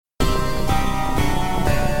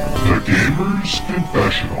Gamer's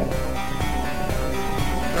Confessional.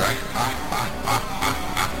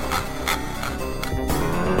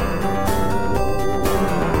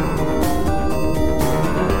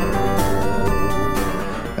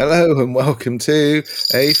 Hello and welcome to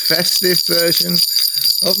a festive version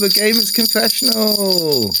of the Gamer's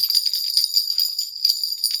Confessional.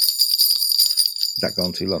 That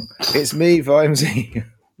gone too long? It's me, Vimesy.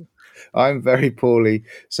 I'm very poorly,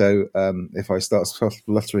 so if I start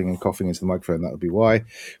spluttering and coughing into the microphone, that would be why.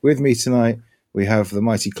 With me tonight, we have the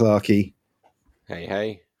mighty Clarky. Hey,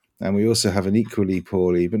 hey. And we also have an equally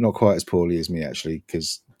poorly, but not quite as poorly as me, actually,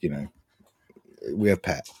 because, you know, we have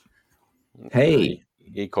Pat. Hey.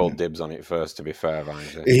 He called dibs on it first, to be fair,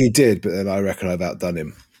 Vimesy. He did, but then I reckon I've outdone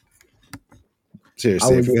him.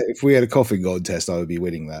 Seriously, if we had a coughing contest, I would be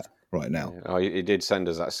winning that right now. Oh, he did send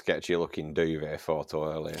us that sketchy-looking duvet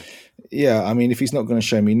photo earlier. Yeah, I mean, if he's not going to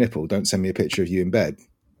show me nipple, don't send me a picture of you in bed.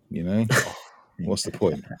 You know, what's the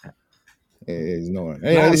point? It is not.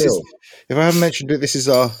 Anyway, if I haven't mentioned it, this is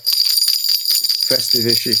our festive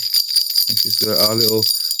issue. This is our little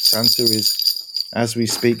Santa is, as we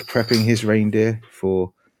speak, prepping his reindeer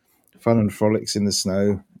for fun and frolics in the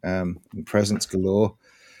snow, and presents galore.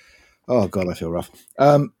 Oh God, I feel rough.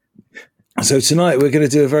 So tonight we're going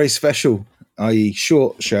to do a very special, i.e.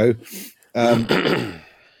 short show.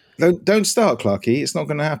 Don't start, Clarky. It's not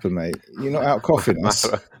going to happen, mate. You're not out coughing us.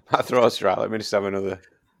 My throat's dry. Let me just have another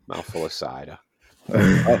mouthful of cider.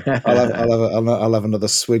 I'll have another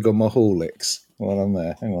swig on my Horlicks while I'm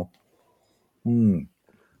there. Hang on.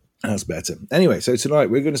 That's better. Anyway, so tonight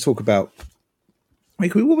we're going to talk about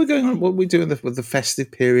what we're going on, what we're doing with the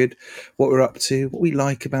festive period, what we're up to, what we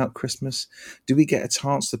like about Christmas. Do we get a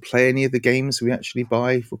chance to play any of the games we actually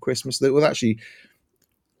buy for Christmas? Well, actually,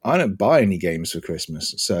 I don't buy any games for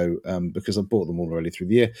Christmas, so because I bought them already through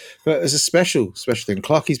the year. But as a special thing,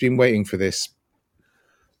 Clarky's been waiting for this.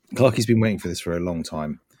 Clarky's been waiting for this for a long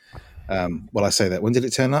time. Well, I say that. When did it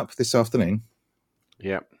turn up? This afternoon?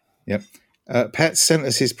 Yep. Pet sent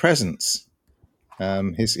us his presents.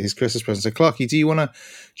 His Christmas present. So, Clarky, do you want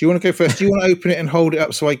to go first? Do you want to open it and hold it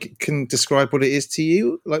up so I can describe what it is to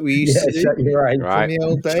you, like we used to do? Shut your eyes. In the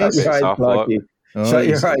old days. Shut your eyes, Clarky. Shut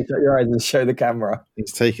your eyes and show the camera.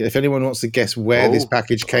 He's taking. If anyone wants to guess where this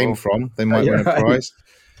package came from, they might win a prize.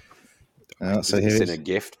 So it's in a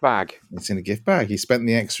gift bag. It's in a gift bag. He spent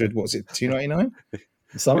the extra. What's it? $2.99?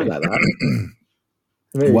 Something like that.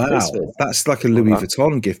 Wow, that's like a Louis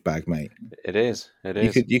Vuitton gift bag, mate. It is.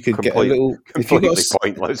 You could get a little. Completely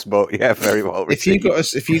pointless, but yeah, very well received.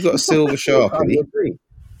 If you got a silver Sharpie,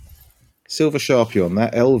 on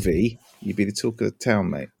that LV, you'd be the talk of the town,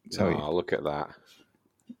 mate. Look at that.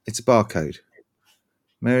 It's a barcode.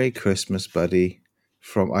 Merry Christmas, buddy.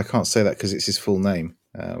 From I can't say that because it's his full name.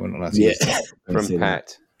 We're not allowed to use that. From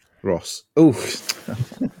Pet Ross. Oh,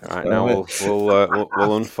 right now we'll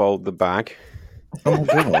unfold the bag. Oh my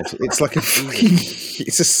God! It's like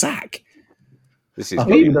it's a sack. This is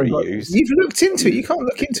being reused. You've looked into it. You can't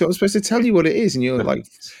look into it. I'm supposed to tell you what it is, and you're like,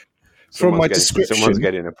 from my description. Someone's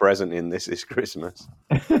getting a present in this Christmas.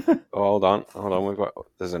 Hold on.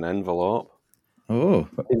 There's an envelope. Oh,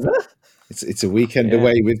 is that? It's a weekend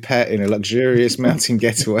away with Pet in a luxurious mountain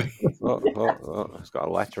getaway. It's got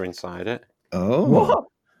a letter inside it. Oh,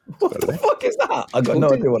 what the fuck is that? I got no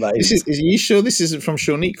idea what that is. Are you sure this isn't from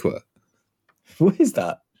Shawniqua? What is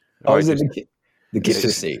that? Is it the gift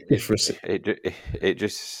receipt? It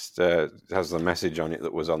just has the message on it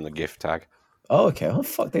that was on the gift tag. Oh, okay. What the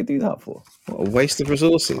fuck they do that for? What a waste of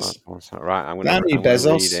resources. Right, I'm going to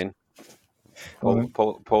read in. Pull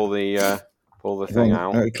the thing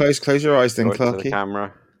out. Close your eyes then, Clarky. To the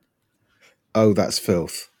camera. Oh, that's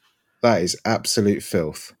filth. That is absolute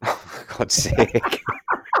filth. For God's sake.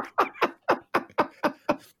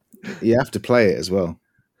 You have to play it as well.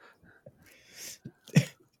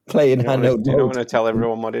 Play in handheld mode. You don't want to tell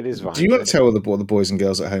everyone what it is, Vine. Do you want to tell all the boys and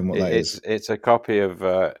girls at home what that is? It's a copy of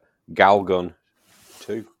Galgun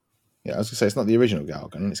 2. Yeah, I was going to say, it's not the original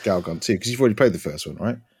Galgun, it's Galgun 2, because you've already played the first one,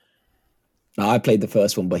 right? No, I played the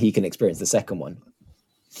first one, but he can experience the second one.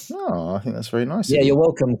 Oh, I think that's very nice. Yeah, you're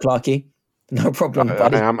welcome, Clarky. No problem,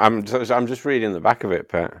 buddy. I'm just reading the back of it,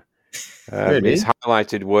 Pat. Really? It's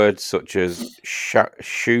highlighted words such as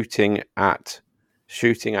shooting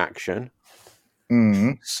action,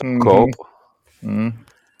 suck up, and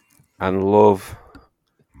love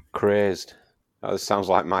crazed. That sounds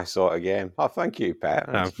like my sort of game. Oh, thank you, Pat.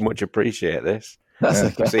 I much appreciate this.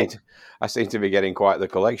 That's okay. I seem to be getting quite the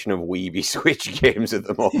collection of Weeby Switch games at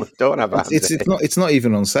the moment. Don't have it's not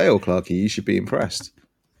even on sale, Clarky. You should be impressed.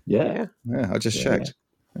 Yeah, I just checked.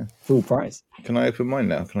 Yeah. Full price. Can I open mine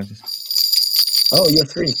now? Can I just? Oh, your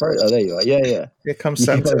screen photo. Oh, there you are. Yeah. Here comes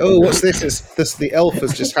Santa. Oh, what's this? This the elf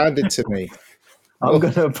has just handed to me. I'm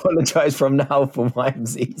going to apologise from now for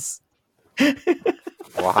Vimesy's.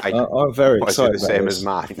 Why? I'm very excited. Is it the same as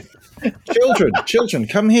mine? Children,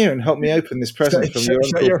 come here and help me open this present from your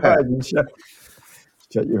Uncle Pet.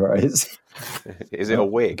 Shut your eyes. Is it a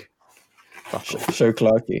wig? Show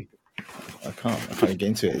Clarky. I can't get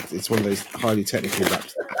into it. It's one of those highly technical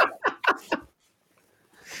wraps.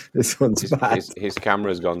 This one's bad. His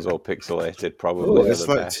camera's gone all pixelated. Probably. Oh, there's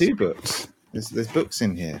like 2 books. There's books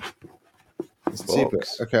in here. There's 2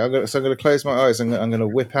 books. Okay, I'm going to close my eyes. I'm going to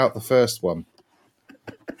whip out the first one.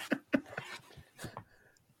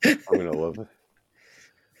 I'm going to love it.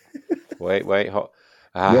 Wait.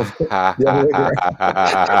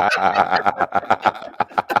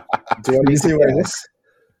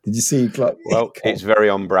 Did you see Clark? Well, it's very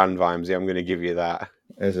on brand, Vimesy. I'm going to give you that.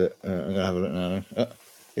 Is it? I'm going to have a look now.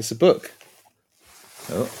 It's a book.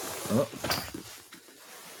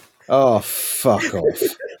 Oh, fuck off.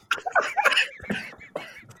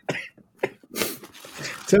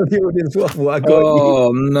 Tell the audience what I got.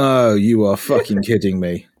 Oh, no, you are fucking kidding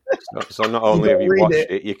me. So not only have you watched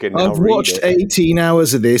it, you can now I've watched 18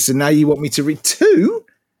 hours of this, and now you want me to read 2?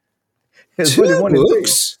 2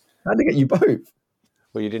 books? How'd I get you both?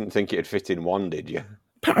 Well, you didn't think it'd fit in one, did you?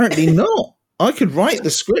 Apparently not. I could write the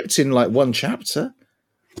script in like 1 chapter.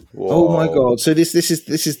 Whoa. Oh my god! So this is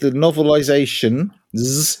the novelization,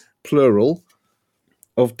 plural,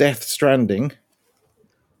 of Death Stranding,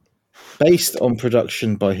 based on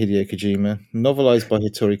production by Hideo Kojima, novelized by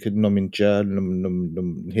Hitori Nomiya,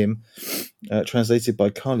 him, translated by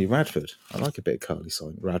Carly Radford. I like a bit of Carly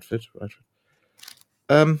sign. Radford.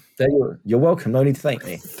 You're welcome. No need to thank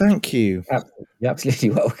me. Thank you. You're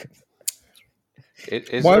absolutely welcome.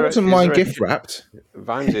 Why wasn't mine gift wrapped?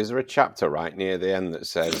 Vimes, is there a chapter right near the end that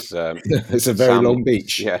says it's a very long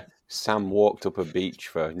beach? Yeah, Sam walked up a beach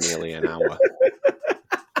for nearly an hour.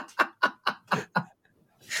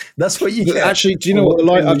 That's what you get. Actually, do you know what the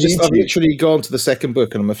line? I've literally gone to the second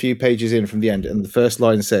book, and I'm a few pages in from the end, and the first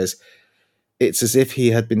line says, "It's as if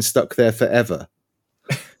he had been stuck there forever."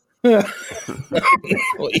 I'm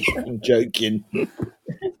joking.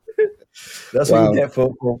 That's what you get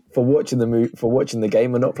for watching the movie, for watching the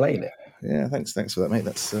game and not playing it. Yeah, thanks for that, mate.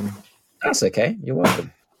 That's okay. You're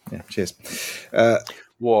welcome. Yeah, cheers.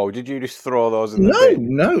 Whoa! Did you just throw those in the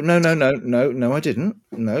bin? No, I didn't.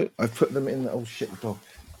 No, I put them in. Oh shit, dog.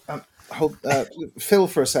 Hold, Phil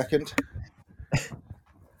for a second.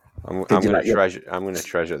 I'm going to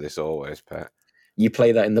treasure this always, Pat. You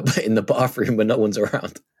play that in the bathroom when no one's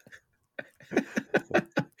around.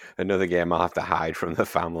 Another game I'll have to hide from the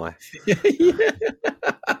family.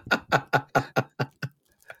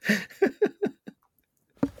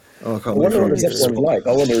 Oh, I can't wait for it. Like.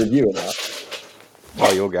 I want a review of that.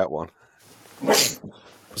 Oh, you'll get one.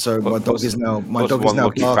 So my dog is now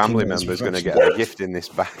lucky family member is going to get a gift in this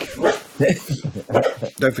bag.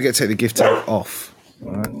 Don't forget to take the gift tag off.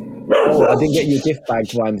 All right. Oh, I didn't get you a gift bag,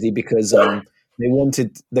 Vimesy, because they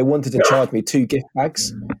wanted to charge me 2 gift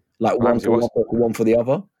bags, like one for one book, one for the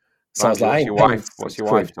other. So I was like, what's your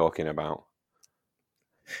wife talking about?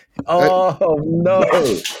 Oh no!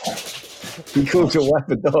 He called your wife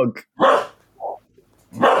a dog.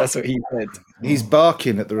 That's what he said. He's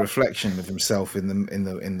barking at the reflection of himself in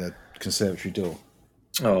the conservatory door.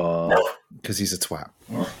 Oh, because he's a twat.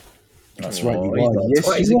 That's right.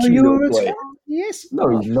 Yes, he's a cute little boy. Yes,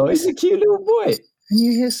 no, he's not. He's a cute little boy. And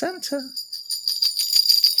you hear Santa?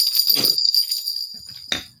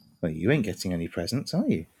 Well, you ain't getting any presents, are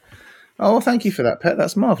you? Oh, well, thank you for that, Pet.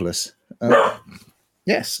 That's marvellous.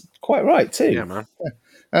 Yes, quite right too. Yeah, man.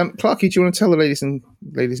 Yeah. Clarky, do you want to tell the ladies and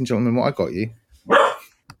gentlemen what I got you?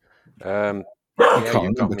 You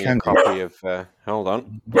got me a copy of. Hold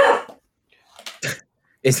on.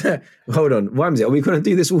 Hold on, Vimesy, are we going to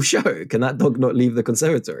do this all show? Can that dog not leave the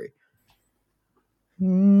conservatory?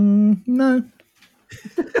 No.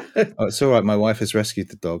 Oh, it's all right. My wife has rescued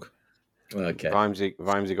the dog. Okay.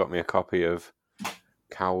 Vimesy got me a copy of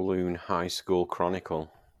Kowloon High School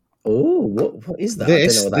Chronicle. Oh, what is that?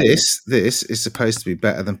 This is supposed to be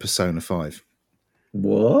better than Persona 5.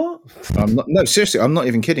 What? No, seriously, I'm not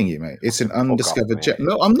even kidding you, mate. It's an undiscovered gem.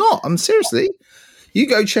 No, I'm not. I'm seriously. You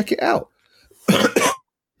go check it out.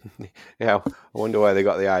 Yeah, I wonder where they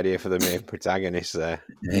got the idea for the main protagonist there.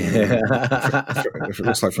 If it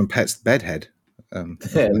looks like from Pet's bedhead.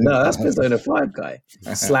 No, that's Persona 5 guy. /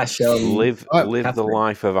 live the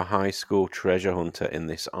life of a high school treasure hunter in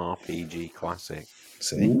this RPG classic.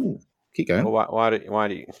 See, ooh. Keep going. Well, why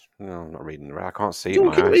do you? No, I'm not reading. I can't see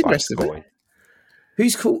my eyesight's going.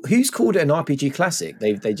 Who's called it an RPG classic?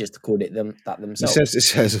 They just called it that themselves. It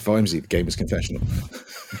says Vimesy, the Gamers Confessional.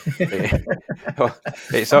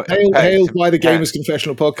 Hailed by the Gamers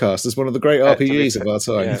Confessional podcast as one of the great RPGs of our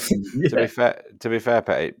time. Yeah. To be fair,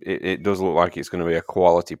 Pet, it does look like it's going to be a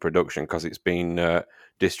quality production because it's been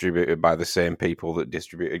distributed by the same people that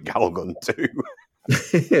distributed Galgun 2.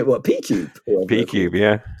 What, P-Cube? P-Cube,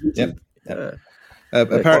 yeah. Yep.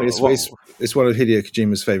 Apparently, it's one of Hideo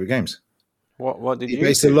Kojima's favorite games. What did he you?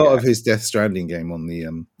 based a lot of his Death Stranding game on the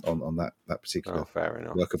on that particular fair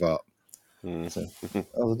enough. work of art. So,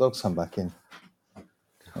 the dog's come back in.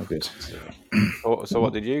 Oh, good. So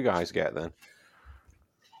what did you guys get then?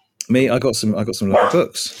 Me, I got some lovely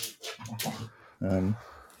books.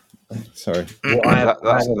 Sorry,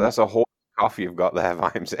 that's a whole coffee you've got there,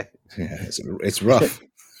 Vimesy. Yeah, it's rough.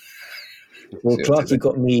 Well, Clarky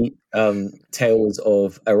got me Tales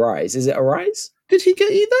of Arise. Is it Arise? Did he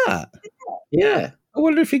get you that? Yeah. I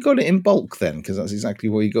wonder if he got it in bulk then, because that's exactly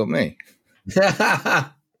what he got me.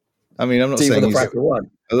 I mean, I'm not saying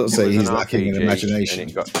he's lacking in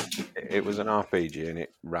imagination. It was an RPG and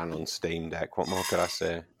it ran on Steam Deck. What more could I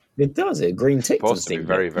say? It does. It green tick. Supposed to be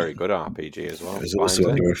very, very good RPG as well. It was also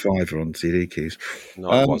under a $5 on CD keys.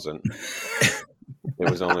 No, it wasn't. It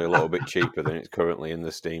was only a little bit cheaper than it's currently in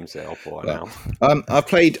the Steam sale for now. I've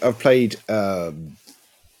played about an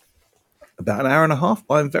hour and a half.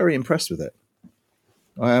 I'm very impressed with it.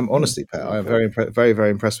 I am, honestly, Pat. I am very, very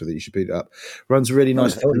impressed with it. You should beat it up. Runs really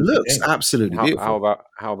nice. It looks absolutely beautiful.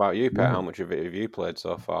 How about you, Pat? How much of it have you played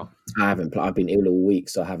so far? I haven't. I've been ill all week,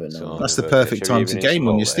 so I haven't. That's the perfect time to game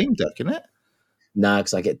on your Steam Deck, isn't it? Nah,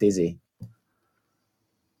 because I get dizzy.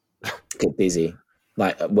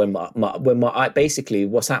 Like when my basically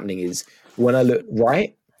what's happening is when I look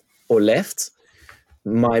right or left,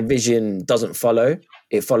 my vision doesn't follow.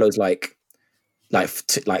 It follows like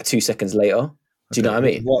 2 seconds later. Do you know what I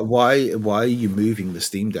mean? Why are you moving the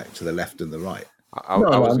Steam Deck to the left and the right? I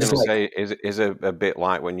was going to say, is it a bit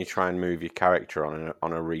like when you try and move your character on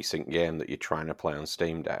a recent game that you're trying to play on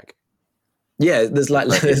Steam Deck? Yeah, there's like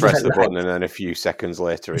you press the button and then a few seconds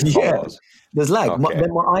later it follows. There's lag. Okay.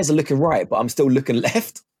 Then my eyes are looking right, but I'm still looking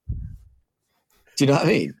left. Do you know what I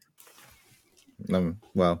mean?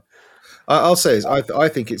 Well, I'll say is I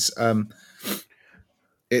think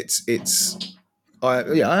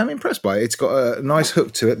I'm impressed by it. It's got a nice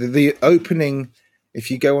hook to it. The opening,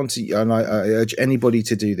 if you go onto, and I urge anybody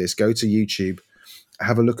to do this, go to YouTube,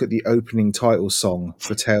 have a look at the opening title song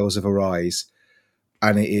for Tales of Arise,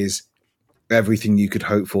 and it is everything you could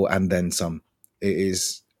hope for and then some. It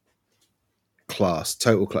is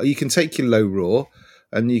total class. You can take your low raw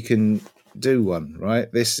and you can do one,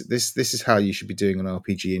 right? This is how you should be doing an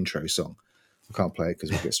RPG intro song. I can't play it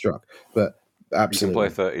because we'll get struck, but absolutely. You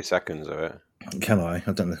can play 30 seconds of it. Can I?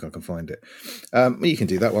 I don't know if I can find it. You can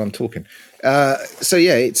do that while I'm talking. So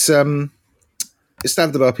yeah, it's a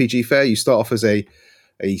standard RPG fare. You start off as a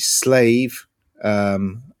slave,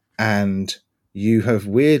 and you have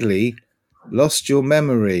weirdly lost your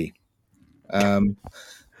memory. Not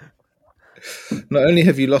only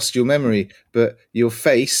have you lost your memory, but your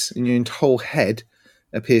face and your whole head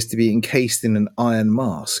appears to be encased in an iron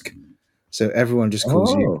mask. So everyone just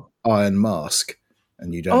calls you Iron Mask.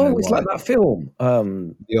 And you don't know it's why. like that film.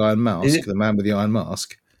 The Iron Mask, the man with the iron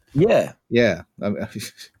mask. Yeah. Yeah.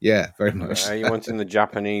 Yeah, very much. Are you wanting the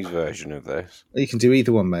Japanese version of this? You can do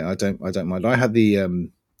either one, mate. I don't mind. I had the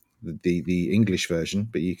English version,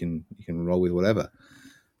 but you can roll with whatever.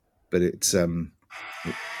 But it's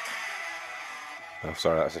Oh,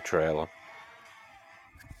 sorry, that's a trailer.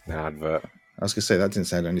 An advert. I was gonna say that didn't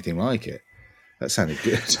sound anything like it. That sounded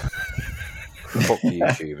good. Fuck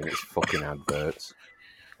YouTube and its fucking adverts.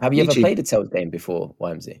 Have you ever played a Tales game before,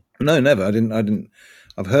 Vimesy? No, never. I didn't.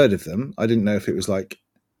 I've heard of them. I didn't know if it was like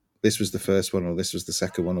this was the first one or this was the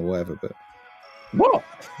second one or whatever. But what?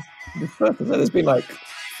 The first one? There's been like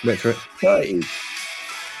wait for it. 30.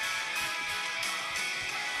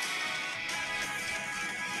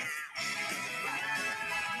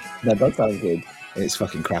 That does sound good. It's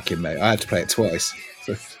fucking cracking, mate. I had to play it twice.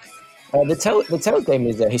 So. The Tales game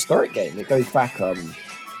is a historic game. It goes back. Cut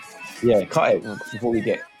it before we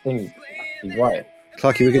get things right.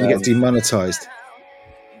 Clarky, we're going to get demonetized.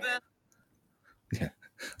 Yeah.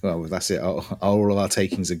 Well, that's it. All of our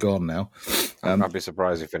takings are gone now. I'd be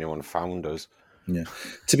surprised if anyone found us. Yeah.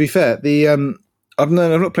 To be fair, I've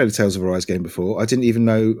not played a Tales of Arise game before. I didn't even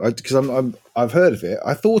know because I've heard of it.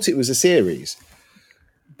 I thought it was a series.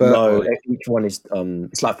 But no, each one is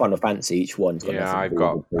it's like Final Fantasy. Each one's got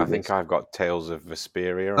I think I've got Tales of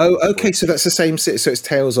Vesperia. Oh, okay, so that's the same. So it's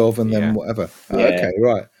Tales of and then whatever. Yeah. Okay,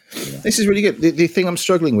 right. This is really good. The thing I'm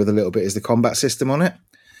struggling with a little bit is the combat system on it.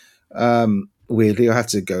 Weirdly, I have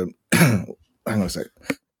to go. Hang on a sec.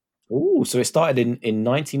 Oh, so it started in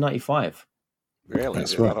 1995. Really?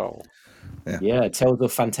 That's Is right. that all? Yeah, Tales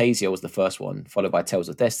of Fantasia was the first one, followed by Tales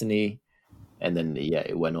of Destiny, and then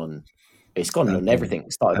it went on. It's gone on everything.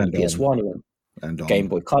 It started on and PS1, it went And on. Game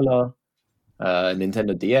Boy Color,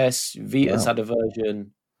 Nintendo DS, Vita's Wow. had a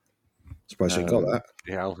version. Surprised you got that.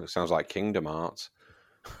 Yeah, it sounds like Kingdom Hearts.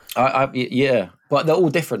 Yeah, but they're all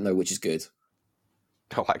different though, which is good.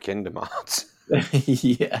 Not like Kingdom Hearts.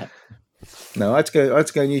 Yeah. No, I had to go on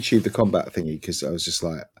YouTube the combat thingy because I was just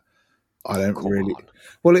like, I don't Come really. on.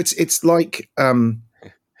 Well, it's like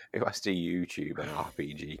Who has to YouTube an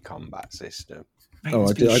RPG combat system? Oh,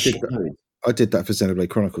 I There's did. been shitloads. I did that for Xenoblade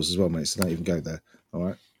Chronicles as well, mate. So don't even go there. All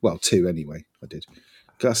right. Well, 2 anyway. I did.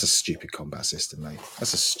 That's a stupid combat system, mate.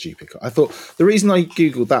 That's a stupid. I thought the reason I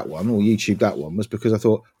googled that one or YouTube that one was because I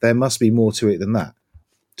thought there must be more to it than that.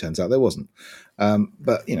 Turns out there wasn't.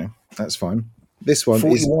 But that's fine. This one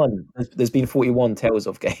 41. There's been 41 Tales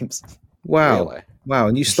of games. Wow, Really? wow.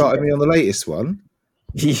 And you started me on the latest one.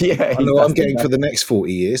 Yeah, I know what I'm getting for the next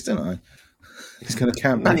 40 years, don't I? It's going to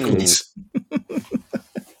count backwards.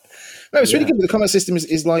 No, it's really good. The combat system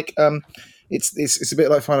is like it's a bit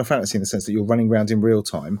like Final Fantasy in the sense that you're running around in real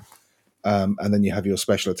time, and then you have your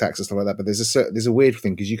special attacks and stuff like that. But there's a weird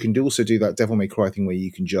thing because you can also do that Devil May Cry thing where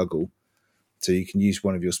you can juggle, so you can use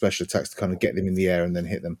one of your special attacks to kind of get them in the air and then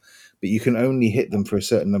hit them. But you can only hit them for a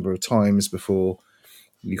certain number of times before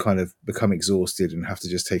you kind of become exhausted and have to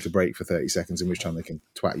just take a break for 30 seconds, in which time they can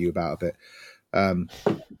twat you about a bit.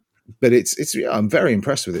 But I'm very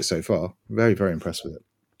impressed with it so far. Very, very impressed with it.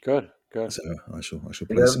 Good. So I shall play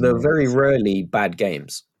some They're more. very rarely bad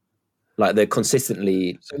games. Like they're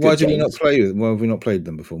consistently. So why do we games. not play with them? Why have we not played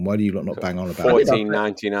them before? Why do you not bang on about it?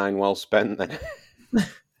 $14.99 well spent then.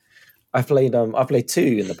 I've played 2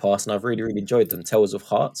 in the past, and I've really, really enjoyed them. Tales of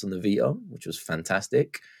Hearts on the Vita, which was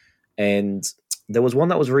fantastic, and there was one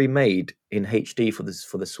that was remade in HD for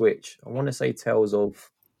the Switch. I want to say Tales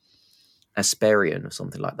of Asperian or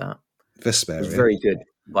something like that. Vesperia. It was very good.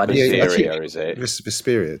 But I didn't Vesperia, is it?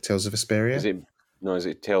 Vesperia. Tales of Vesperia? Is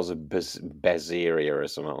it Tales of Beziria or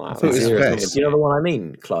something like I thought it that? was Bez. Do you know the one I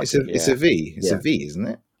mean, Clark? It's a V. It's Yeah. a V, isn't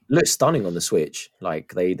it? Looks stunning on the Switch.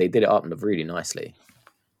 Like they did it up really nicely.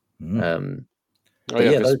 Mm.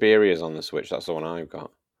 Vesperia's on the Switch. That's the one I've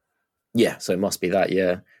got. Yeah, so it must be that,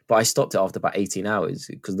 yeah. But I stopped it after about 18 hours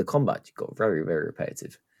because the combat got very, very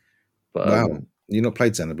repetitive. But, Wow. You've not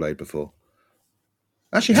played Xenoblade before?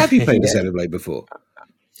 Actually, have you played Xenoblade before?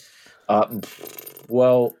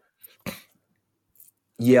 Well,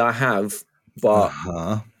 yeah, I have, but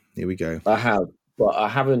Here we go. I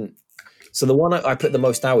haven't. So the one I put the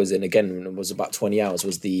most hours in, again, was about 20 hours,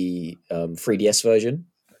 was the 3DS version,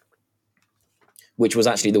 which was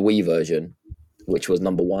actually the Wii version, which was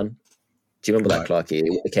number 1. Do you remember that, Clarky?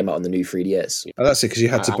 It came out on the new 3DS. Oh, that's it, because you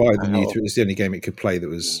had to buy the new. It's the only game it could play that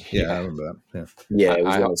was. Yeah, I remember that. Yeah, it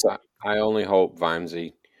was I only hope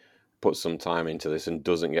Vimesy puts some time into this and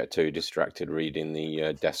doesn't get too distracted reading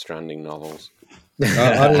the Death Stranding novels.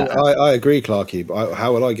 I agree, Clarky, but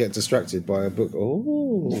how will I get distracted by a book?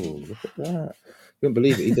 Oh, look at that. You wouldn't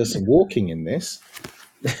believe it. He does some walking in this.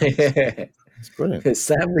 It's brilliant.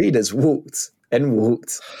 Sam Reed has walked and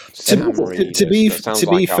walked. To be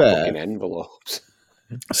fair, envelopes.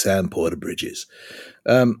 Sam Porter Bridges.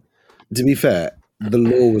 To be fair, the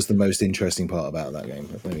lore was the most interesting part about that game.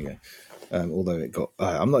 There we go. Although it got,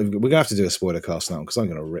 I'm not. We're gonna have to do a spoiler cast now because I'm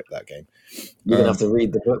gonna rip that game. You're gonna have to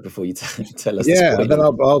read the book before you tell us. Yeah, the then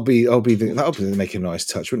I'll be that'll make a nice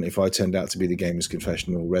touch, wouldn't it? If I turned out to be the Gamer's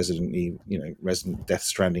Confessional resident Death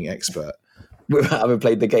Stranding expert. Without having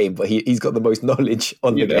played the game, but he's got the most knowledge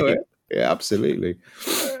on the game. Yeah, absolutely.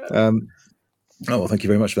 Well, thank you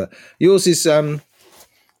very much for that. Yours is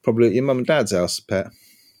probably at your mum and dad's house, Pet.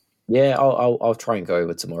 Yeah, I'll try and go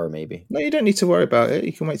over tomorrow, maybe. No, you don't need to worry about it.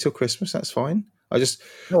 You can wait till Christmas. That's fine. I'm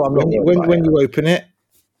not when you open it.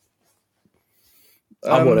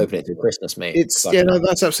 I won't open it till Christmas, mate.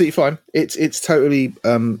 That's absolutely fine. It's totally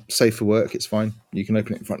safe for work. It's fine. You can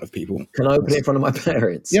open it in front of people. Can I open it in front of my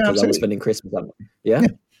parents? Yeah, because absolutely. I'm spending Christmas. Yeah.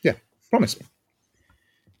 Promise me.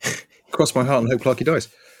 Cross my heart and hope Clarky dies.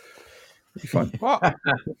 It'll be fine. What?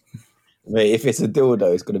 Mate, if it's a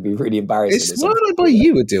dildo, it's going to be really embarrassing. Why don't I buy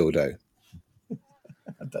you a dildo?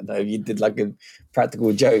 I don't know. If you did like a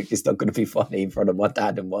practical joke, it's not going to be funny in front of my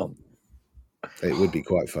dad and mum. It would be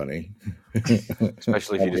quite funny.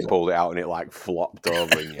 Especially if you just pulled it out and it like flopped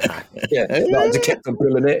over in your hand. Yeah, I just kept on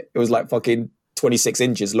pulling it. It was like fucking 26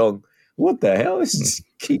 inches long. What the hell? Just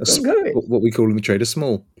keep on going. What we call in the trade a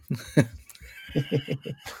small.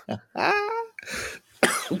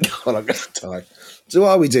 God, I'm going to die. So what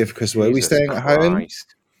are we doing for Christmas? Are we Jesus staying at home?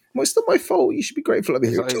 Christ. Well, it's not my fault. You should be grateful I'm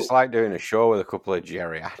here. It's like doing a show with a couple of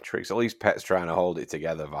geriatrics. At least Pet's trying to hold it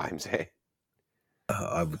together, Vimesy.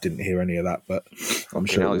 I didn't hear any of that, but I'm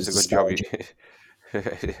sure it was it's a good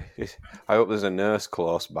job. I hope there's a nurse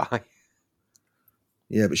close by.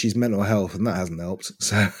 Yeah, but she's mental health, and that hasn't helped.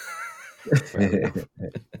 So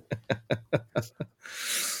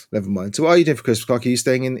never mind. So what are you doing for Christmas, Clark? Are you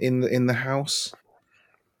staying in the house?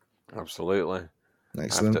 Absolutely.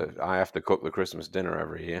 Excellent. I have to cook the Christmas dinner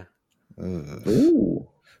every year. Ooh.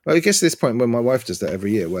 Well, I guess this point when my wife does that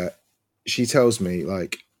every year, where she tells me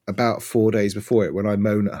like about 4 days before it, when I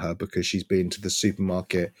moan at her because she's been to the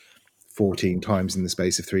supermarket 14 times in the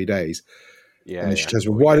space of 3 days. Yeah. And then she tells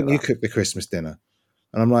me, why don't you cook the Christmas dinner?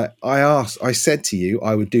 And I'm like, I said to you,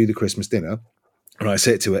 I would do the Christmas dinner. And I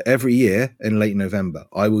say it to her every year in late November.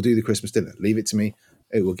 I will do the Christmas dinner. Leave it to me.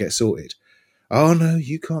 It will get sorted. Oh, no,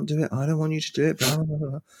 you can't do it. I don't want you to do it. Blah, blah,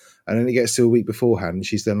 blah. And then it gets to a week beforehand. And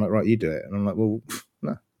she's then like, right, you do it. And I'm like, well,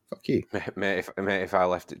 no, fuck you. Mate, if I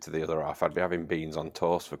left it to the other half, I'd be having beans on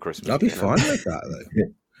toast for Christmas. I'd be fine with that,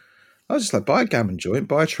 though. I was just like, buy a gammon joint,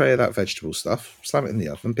 buy a tray of that vegetable stuff, slam it in the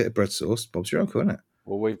oven, bit of bread sauce. Bob's your uncle, isn't it?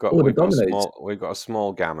 Well, we've got a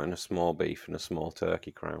small gammon, a small beef, and a small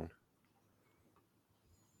turkey crown.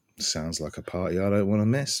 Sounds like a party I don't want to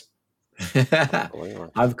miss.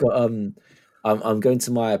 I've got I'm going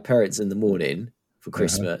to my parents in the morning for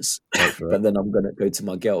Christmas, but then I'm going to go to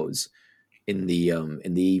my girls in the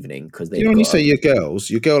evening because they. When you say your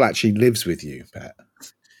girl actually lives with you, Pat.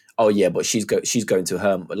 Oh yeah, but she's going to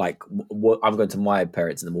her I'm going to my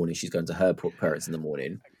parents in the morning. She's going to her parents in the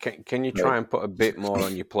morning. Can you try and put a bit more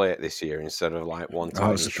on your plate this year instead of like one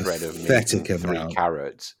tiny shred of meat and 3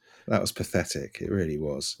 carrots? That was pathetic. It really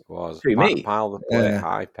was. It was. Me. Pile the plate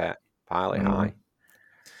high, Pet. Pile it high.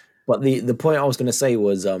 But the point I was going to say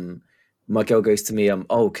was, my girl goes to me,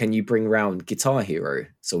 oh, can you bring round Guitar Hero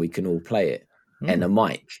so we can all play it and a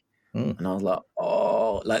mic? And I was like,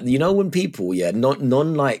 oh, like, when people,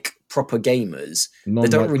 non like proper gamers, they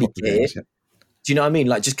don't really get it. Yeah. Do you know what I mean?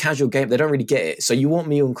 Like just casual game, they don't really get it. So you want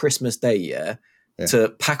me on Christmas Day,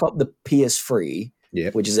 to pack up the PS3,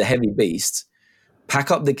 which is a heavy beast, pack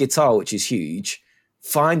up the guitar, which is huge,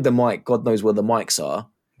 find the mic, God knows where the mics are.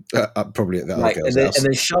 Probably at that and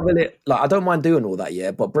then shovel it. Like I don't mind doing all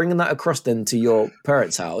that, but bringing that across then to your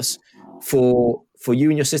parents' house for you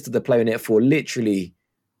and your sister to play on it for literally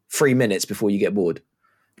 3 minutes before you get bored.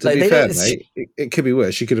 To be fair, mate, it could be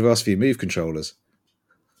worse. She could have asked for your Move controllers.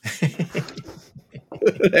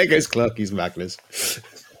 There goes Clarky's Magnus.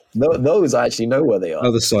 No, those I actually know where they are.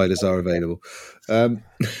 Other siders are available. But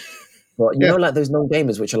you know, like those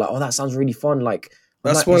non-gamers, which are like, oh, that sounds really fun. Like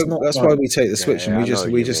that's why we take the Switch and we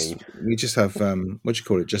just have what do you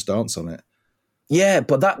call it? Just Dance on it. Yeah,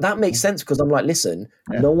 but that makes sense because I'm like, listen,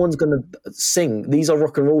 no one's gonna sing. These are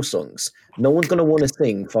rock and roll songs. No one's gonna want to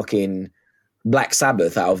sing fucking Black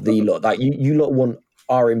Sabbath out of the lot. Like you lot want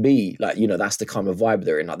R&B. Like that's the kind of vibe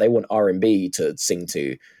they're in. Like they want R&B to sing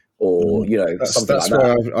to, or something like that. That's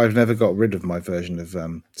why I've never got rid of my version of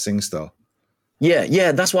SingStar.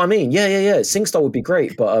 Yeah, that's what I mean. Yeah. SingStar would be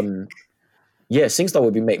great, but SingStar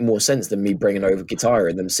would make more sense than me bringing over guitar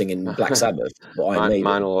and them singing Black Sabbath. Mine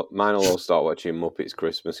will all start watching Muppets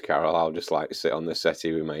Christmas Carol. I'll just like sit on the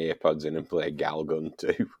settee with my earpods in and play Galgun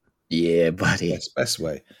too. Yeah, buddy. That's the best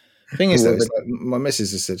way. The thing is, though, it's like my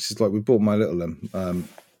missus has said, she's like, we bought my little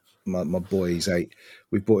my boy, he's 8.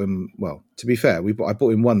 We bought him. Well, to be fair, I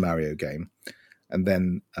bought him one Mario game, and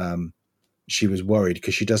then she was worried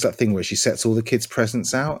because she does that thing where she sets all the kids'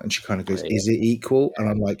 presents out, and she kind of goes, "Is it equal?" And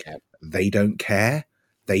I'm like, they don't care.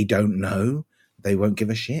 They don't know. They won't give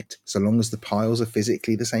a shit. So long as the piles are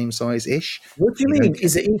physically the same size-ish. What do you mean?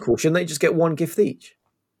 Is it equal? Shouldn't they just get one gift each?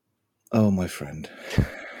 Oh, my friend.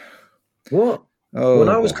 What? Oh, when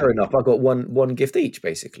I was growing up, I got one gift each,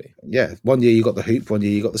 basically. Yeah. 1 year you got the hoop, 1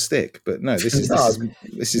 year you got the stick. But no, this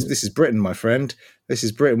is Britain, my friend. This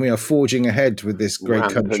is Britain. We are forging ahead with this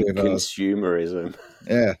great country of ours. Consumerism.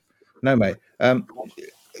 Yeah. No, mate.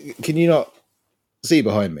 Can you not see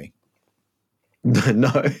behind me?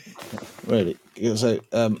 No. Really? So,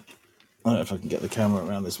 I don't know if I can get the camera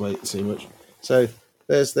around this way too much. So,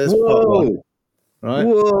 there's part one, right?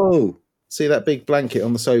 Whoa. See that big blanket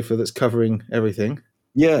on the sofa that's covering everything?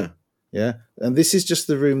 Yeah. Yeah. And this is just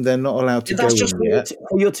the room they're not allowed to go in just yet.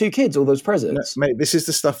 For your 2 kids, all those presents? No, mate, this is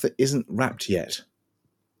the stuff that isn't wrapped yet.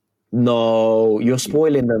 No, you're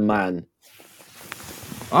spoiling them, man.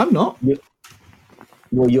 I'm not.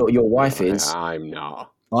 Well, your wife is. I'm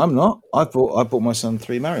not. I bought my son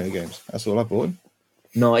 3 Mario games. That's all I bought him.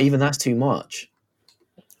 No, even that's too much.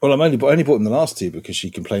 Well, I only bought him the last two because she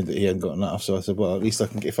complained that he hadn't got enough. So I said, well, at least I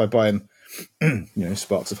can. If I buy him,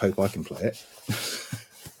 Sparks of Hope, I can play it.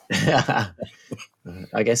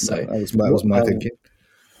 I guess so. That was my thinking.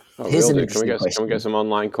 Oh, Here's an can we interesting get question. some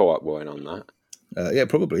online co-op going on that? Yeah,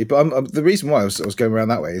 probably. But the reason why I was going around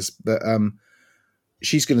that way is that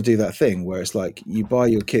she's going to do that thing where it's like you buy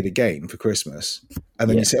your kid a game for Christmas, and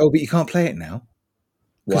then you say, "Oh, but you can't play it now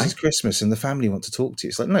because Why? it's Christmas and the family want to talk to you."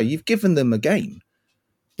 It's like, no, you've given them a game.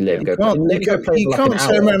 Let him You go. you can't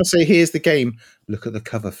turn around and say, "Here's the game. Look at the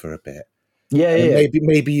cover for a bit." Yeah.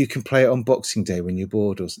 Maybe you can play it on Boxing Day when you're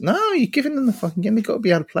bored. No, you're giving them the fucking game. They've got to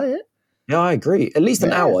be able to play it. Yeah, I agree. At least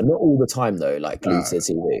an hour, not all the time though. Like glued to the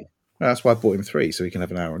TV. That's why I bought him 3 so he can have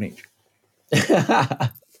an hour on each.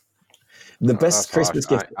 The best Christmas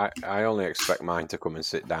gift. I only expect mine to come and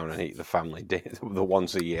sit down and eat the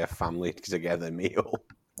once a year family together meal.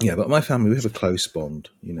 Yeah, but my family, we have a close bond.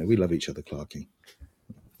 We love each other, Clarky.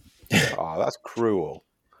 Oh, that's cruel.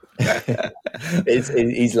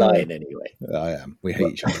 He's lying anyway. I am. We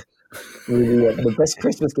hate each other. The best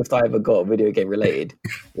Christmas gift I ever got, video game related,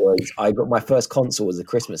 was I got my first console as a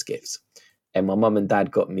Christmas gift, and my mum and dad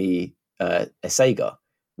got me a Sega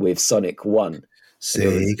with Sonic 1.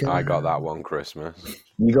 Sega. I got that one Christmas.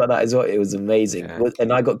 You got that as well. It was amazing. Yeah.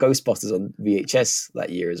 And I got Ghostbusters on VHS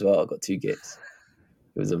that year as well. I got 2 gifts.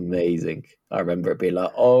 It was amazing. I remember it being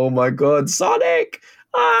like, oh my God, Sonic!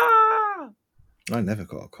 Ah! I never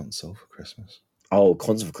got a console for Christmas. Oh,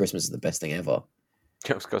 console for Christmas is the best thing ever.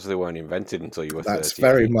 Just because they weren't invented until you were 30. That's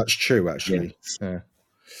very much true, actually. Yeah.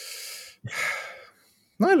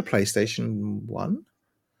 I had a PlayStation 1.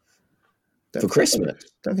 For Christmas?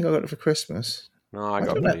 Don't think I got it for Christmas. No, I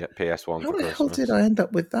got PS1 for Christmas. How the hell did I end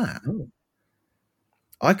up with that? Oh.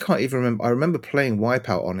 I can't even remember. I remember playing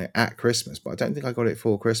Wipeout on it at Christmas, but I don't think I got it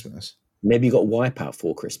for Christmas. Maybe you got Wipeout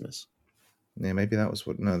for Christmas. Yeah, maybe that was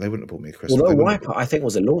what. No, they wouldn't have bought me a Christmas. Well, no, Wipeout I think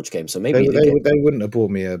was a launch game, so maybe they wouldn't have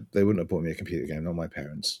bought me a. They wouldn't have bought me a computer game. Not my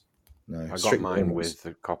parents. No, I got mine with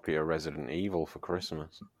a copy of Resident Evil for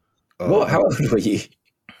Christmas. What? How old were you?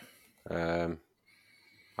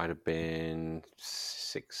 I'd have been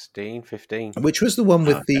 16, 15. Which was the one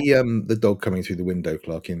with the dog coming through the window,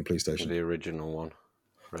 Clarky, in the police station? The original one.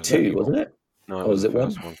 Resident 2, Evil. Wasn't it? No, it was the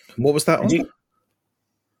first one. What was that on?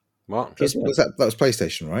 What? That was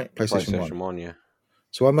PlayStation, right? PlayStation 1, yeah.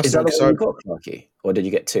 So I must Is have that the one you got, Clarky? Or did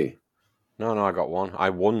you get 2? No, I got 1. I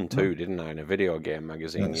won 2, didn't I, in a video game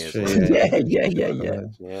magazine years later.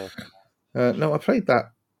 Yeah. No, I played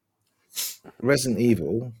that Resident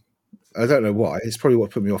Evil. I don't know why. It's probably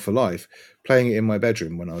what put me off for life. Playing it in my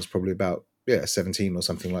bedroom when I was probably about 17 or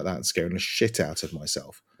something like that, and scaring the shit out of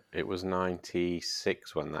myself. It was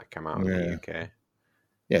 96 when that came out in the UK.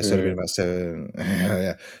 Yeah, so it'd been about 7.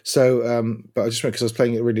 Yeah. So, but I just remember because I was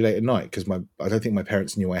playing it really late at night because I don't think my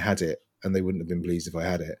parents knew I had it, and they wouldn't have been pleased if I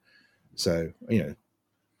had it. So yeah,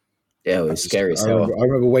 it was scary as hell. I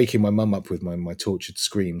remember waking my mum up with my tortured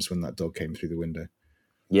screams when that dog came through the window.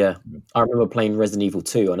 Yeah, I remember playing Resident Evil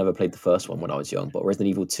 2. I never played the first one when I was young, but Resident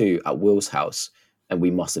Evil 2 at Will's house, and we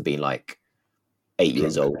must have been like 8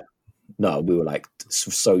 years old. No, we were like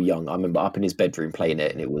so young. I remember up in his bedroom playing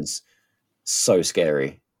it, and it was so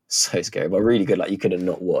scary, but really good. Like you couldn't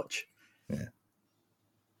not watch. Yeah.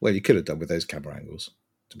 Well, you could have done with those camera angles,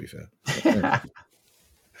 to be fair.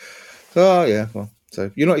 Oh yeah. Well,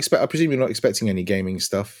 so you're not I presume you're not expecting any gaming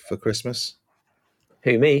stuff for Christmas.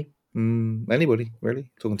 Who, me? Anybody really?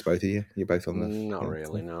 Talking to both of you. You're both on the. Not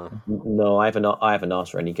really. No. No, I haven't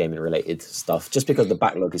asked for any gaming related stuff just because the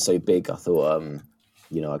backlog is so big. I thought,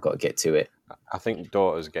 I got to get to it. I think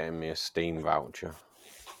daughter's getting me a Steam voucher.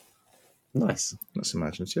 Nice. That's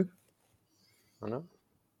imaginative. I know.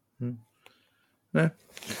 No,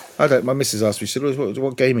 I don't. My missus asked me, she said,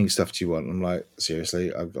 what gaming stuff do you want? I'm like,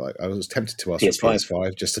 seriously? I was tempted to ask for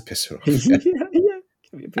PS5 just to piss her off. Yeah.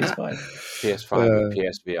 Give me a PS5. PS5 and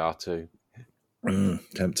PSVR 2.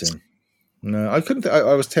 Tempting. No, I couldn't.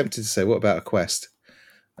 I was tempted to say, what about a Quest?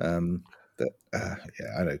 I know,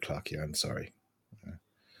 Clarky, I'm sorry.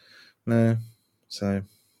 No, so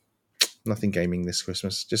nothing gaming this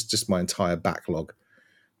Christmas. Just my entire backlog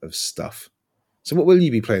of stuff. So what will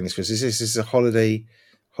you be playing this Christmas? Is this a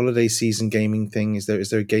holiday season gaming thing? Is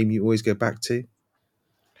there a game you always go back to?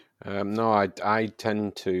 No, I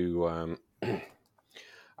tend to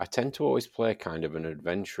always play kind of an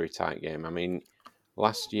adventure type game. I mean,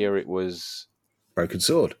 last year it was Broken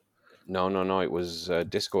Sword. No, it was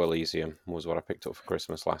Disco Elysium was what I picked up for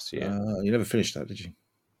Christmas last year. You never finished that, did you?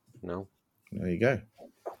 No. There you go.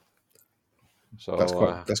 So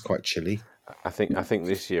that's quite chilly. I think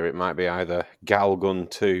this year it might be either Galgun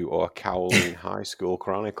 2 or Kowloon High School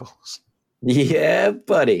Chronicles. Yeah,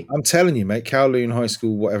 buddy. I'm telling you, mate, Kowloon High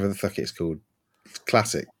School, whatever the fuck it's called,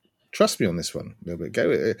 classic. Trust me on this one a little bit. Go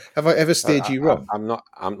with it. Have I ever steered you wrong?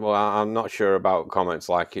 I'm not sure about comments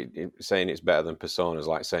like it saying it's better than Personas,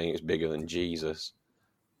 like saying it's bigger than Jesus.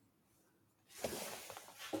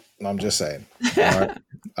 I'm just saying. All right?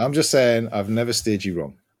 I'm just saying I've never steered you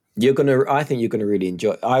wrong. I think you're gonna really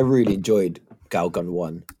enjoy. I really enjoyed Galgun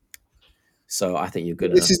 1. So I think you're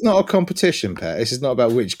gonna. This is not a competition, Pat. This is not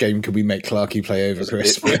about which game can we make Clarky play over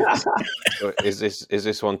Christmas. Is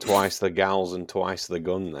this one twice the gals and twice the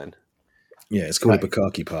gun then? Yeah, it's called a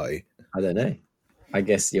Bukaki party. I don't know. I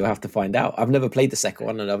guess you'll have to find out. I've never played the second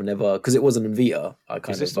one, and I've never because it wasn't in Vita.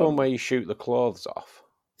 Is this the one where you shoot the clothes off?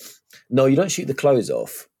 No, you don't shoot the clothes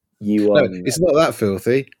off. You No, it's not that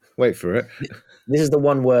filthy. Wait for it. This is the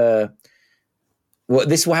one where. Well,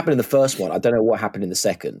 this is what happened in the first one. I don't know what happened in the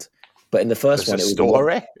second, but in the first one, it was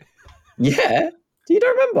story. Yeah, you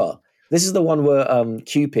don't remember. This is the one where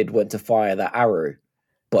Cupid went to fire that arrow,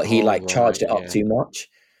 but he charged it up too much,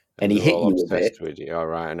 and he hit you with it. With you. All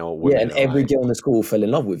right, I know. Yeah, and every girl in the school fell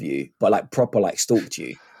in love with you, but like proper like stalked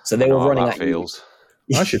you. So they were running at you.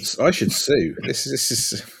 I should sue. This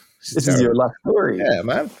is your life story. Yeah,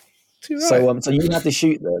 man. Right. So you had to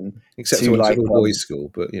shoot them. Except to like boys' school,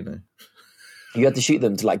 but you know. You had to shoot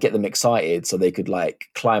them to like get them excited so they could like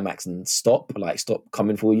climax and stop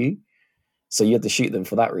coming for you. So you had to shoot them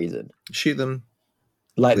for that reason. Shoot them.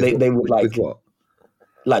 Like they would like with what?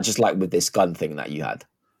 Like just like with this gun thing that you had.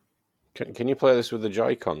 Can you play this with the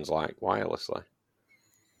Joy-Cons like wirelessly?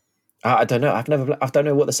 I don't know. I don't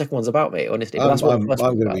know what the second one's about, mate. Honestly, I'm going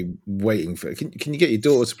to be waiting for it. Can you get your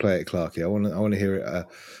daughter to play it, Clarky? I want to hear it.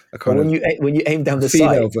 A kind of when you aim down the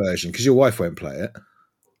female sight version, because your wife won't play it.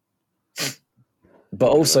 But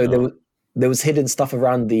also there was hidden stuff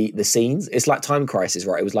around the scenes. It's like Time Crisis,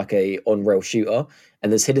 right? It was like a on-rail shooter,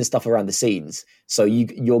 and there's hidden stuff around the scenes. So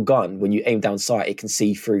your gun, when you aim down sight, it can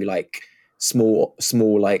see through like small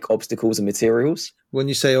like obstacles and materials. When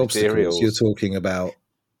you say obstacles, you're talking about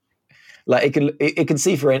like it can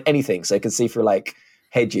see through anything. So it can see through like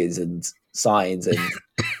hedges and signs and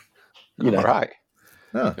you know. All right.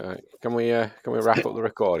 Oh. Okay. Can we wrap up the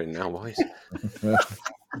recording now, boys?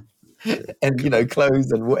 And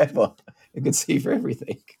clothes and whatever. You can see for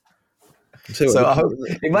everything. So I hope,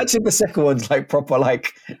 imagine the second one's like proper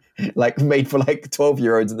like made for like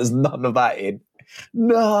 12-year-olds and there's none of that in.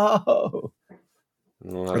 No.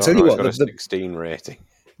 I'll tell you what, got a 16 rating.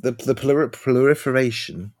 The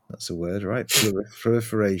proliferation, that's a word, right?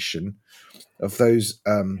 Proliferation of those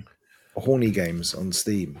horny games on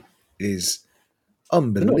Steam is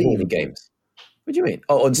unbelievable. They're not horny games. What do you mean?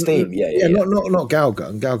 Oh, on Steam, yeah. Not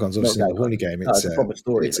Galgun. Galgun's obviously not a horny game. It's a proper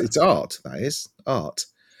story. It's art. That is art.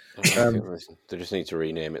 They just need to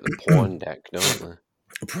rename it the porn deck, don't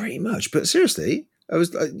they? Pretty much. But seriously, I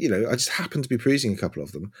was, I just happened to be perusing a couple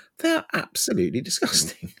of them. They are absolutely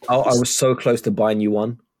disgusting. Oh, I was so close to buying you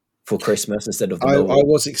one for Christmas instead of the I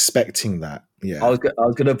was expecting that. Yeah, I was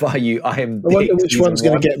going to buy you. I wonder which one's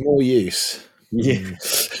going to get more use. Yeah.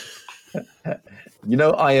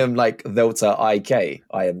 I am like Delta IK.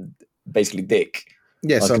 I am basically Dick.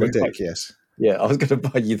 Yes, I'm a Dick, yes. Yeah, I was going to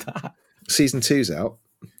buy you that. Season 2's out.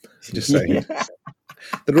 Just saying. Yeah.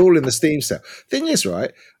 They're all in the Steam sale. Thing is,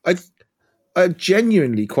 right, I'm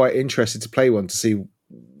genuinely quite interested to play one to see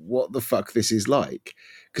what the fuck this is like.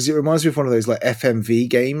 Because it reminds me of one of those like FMV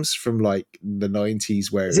games from like the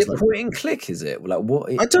 90s where it's like point and click, is it? Like what?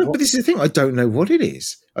 But this is the thing, I don't know what it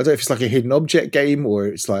is. I don't know if it's like a hidden object game or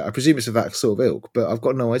it's like, I presume it's of that sort of ilk, but I've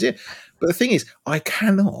got no idea. But the thing is, I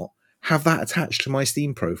cannot have that attached to my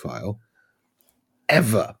Steam profile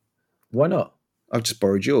ever. Why not? I've just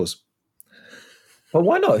borrowed yours. But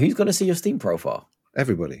why not? Who's going to see your Steam profile?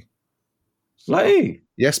 Everybody. Like who?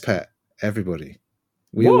 Yes, Pet. Everybody.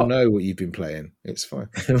 We all know what you've been playing. It's fine.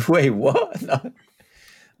 Wait, what?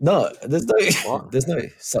 No, there's no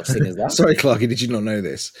such thing as that. Sorry, Clarky, did you not know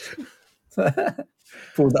this?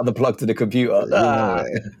 Pulls out the plug to the computer.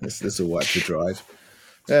 This will wipe the drive.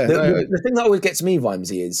 Yeah, the thing that always gets me,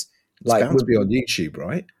 Vimesy, is like it's bound to be on YouTube,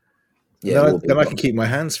 right? Yeah, then I can keep my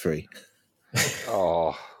hands free.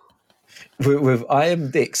 Oh, with I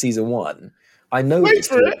Am Dick season 1, I know. Wait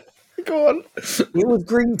for it. Go on. It was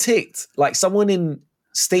green ticked. Like someone in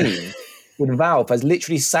Steam with Valve has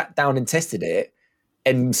literally sat down and tested it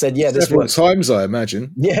and said, "Yeah, this works." Times, I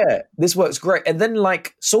imagine. Yeah, this works great. And then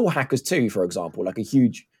like Soul Hackers 2, for example, like a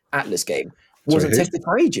huge Atlas game, wasn't tested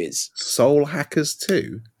for ages. Soul Hackers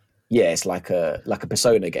 2? Yeah, it's like a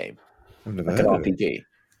Persona game, I've never like heard an RPG.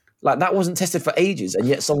 Like that wasn't tested for ages, and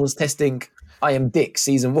yet someone's testing I Am Dick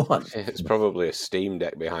season 1. It's probably a Steam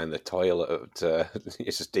Deck behind the toilet at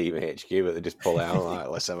it's a Steam HQ, but they just pull it out like,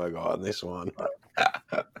 let's have a go on this one.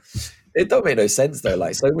 It don't make no sense though.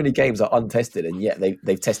 Like so many games are untested, and yet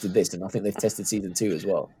they've tested this, and I think they've tested season 2 as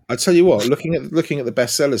well. I tell you what, looking at the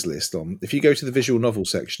bestsellers list if you go to the visual novel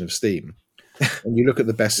section of Steam and you look at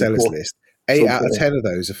the bestsellers list, 8 out of 10 of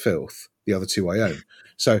those are filth. The other 2 I own.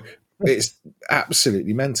 So it's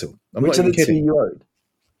absolutely mental. I'm Which not are even the 2 kidding. you own?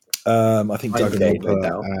 I think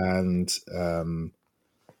Danganronpa and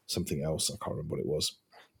something else. I can't remember what it was.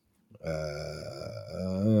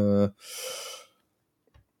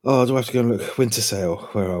 Do I have to go and look? Winter Sale.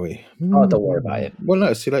 Where are we? Oh, don't worry about it. Well, no,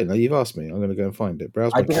 it's too late now. You've asked me. I'm going to go and find it.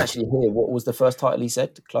 I didn't actually hear what was the first title he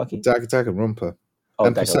said, Clarky. Danganronpa. Oh,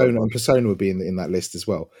 and Persona would be in that list as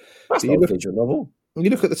well. That's not a visual novel. You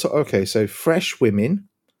look at the top. Okay, so Fresh Women.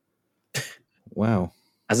 Wow.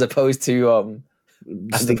 As opposed to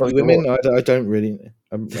Stinky Women. I don't really.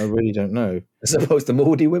 I really don't know. As opposed to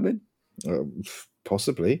Moldy Women.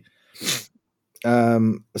 Possibly.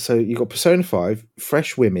 So you got Persona 5,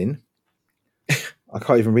 Fresh Women. I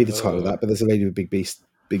can't even read the title of that, but there's a lady with big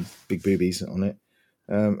boobies on it.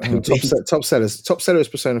 Top seller is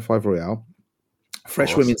Persona 5 Royale.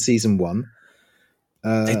 Fresh Women season 1.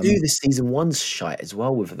 They do this season 1's shite as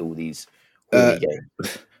well with all these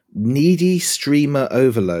games. Needy Streamer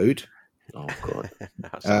Overload. Oh god.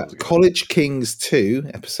 College Kings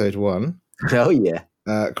 2 episode 1. Oh yeah.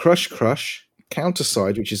 Crush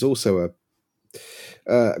Counterside, which is also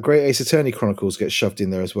a Great Ace Attorney Chronicles gets shoved in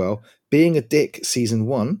there as well. Being a Dick season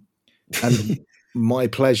 1 and My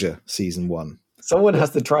Pleasure season 1. Someone has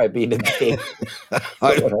to try being a dick.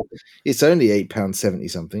 It's only £8.70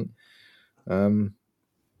 something.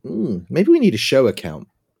 Maybe we need a show account.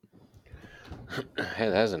 Hey,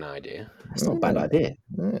 there's an idea. That's not a bad idea.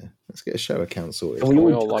 Yeah, let's get a show account sorted. Can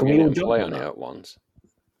we all log in and play on it at once?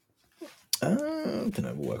 I don't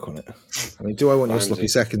know. We'll work on it. I mean, do I want your sloppy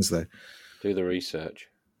seconds though? Do the research.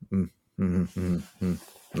 No.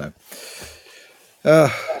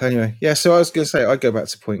 Anyway, yeah. So I was going to say I'd go back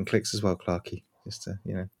to point and clicks as well, Clarky. Just to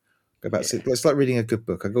go back to it's like reading a good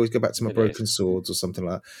book. I always go back to my Broken Swords or something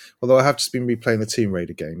like that. Although I have just been replaying the Tomb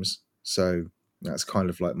Raider games, so that's kind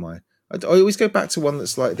of like my. I always go back to one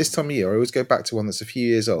that's like this time of year. I always go back to one that's a few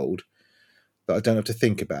years old that I don't have to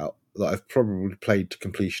think about. That I've probably played to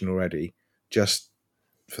completion already, just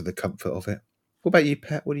for the comfort of it. What about you,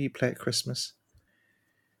 Pet? What do you play at Christmas?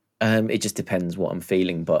 It just depends what I'm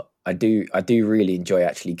feeling, but I do really enjoy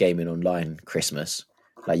actually gaming online Christmas.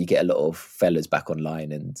 Like you get a lot of fellas back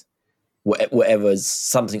online, and whatever's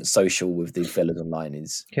something social with the fellas online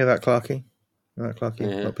is. Hear that, Clarky? Hear that, Clarky? Yeah.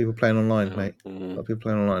 A lot of people playing online, mate. A lot of people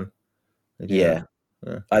playing online. Yeah.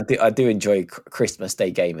 I do enjoy Christmas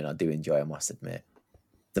Day gaming. I do enjoy, I must admit.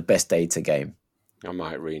 The best day to game. I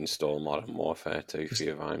might reinstall Modern Warfare 2 for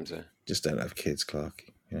your Vimesy. Just don't have kids, Clarky.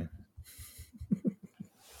 Yeah.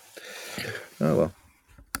 Oh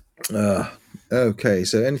well. Okay.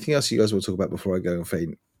 So, anything else you guys want to talk about before I go and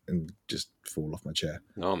faint and just fall off my chair?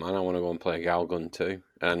 No, man. I want to go and play Galgun 2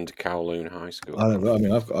 and Kowloon High School. I don't know. I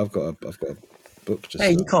mean, I've got a book. Just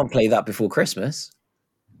you can't play that before Christmas.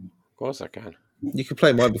 Of course I can. You can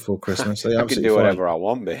play mine before Christmas. I can do whatever I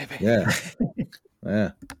want, baby. Yeah.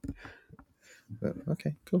 Yeah. But,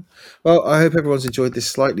 okay, cool. Well, I hope everyone's enjoyed this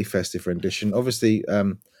slightly festive rendition. Obviously,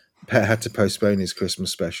 Pet had to postpone his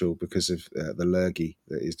Christmas special because of the lurgy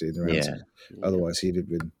that he's doing around. Yeah. Otherwise, he'd have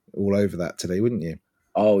been all over that today, wouldn't you?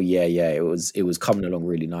 Oh yeah. It was coming along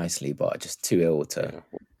really nicely, but just too ill to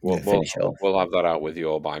finish it off. We'll have that out with you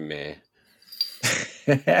all by May.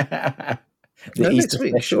 Next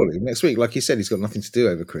week, surely. Next week, like he said, he's got nothing to do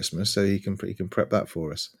over Christmas, so he can prep that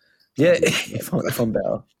for us. Yeah, if I'm better.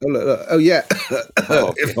 Oh, look. Oh yeah.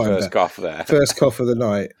 First cough there. First cough of the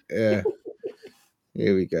night. Yeah.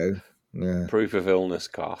 Here we go. Yeah. Proof of illness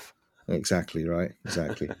cough. Exactly right.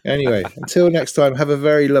 Exactly. Anyway, until next time, have a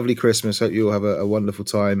very lovely Christmas. Hope you all have a wonderful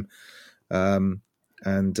time. Yeah.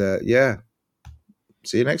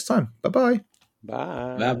 See you next time. Bye-bye.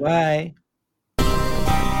 Bye. Bye-bye.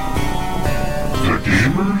 The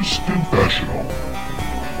Gamer's Confessional.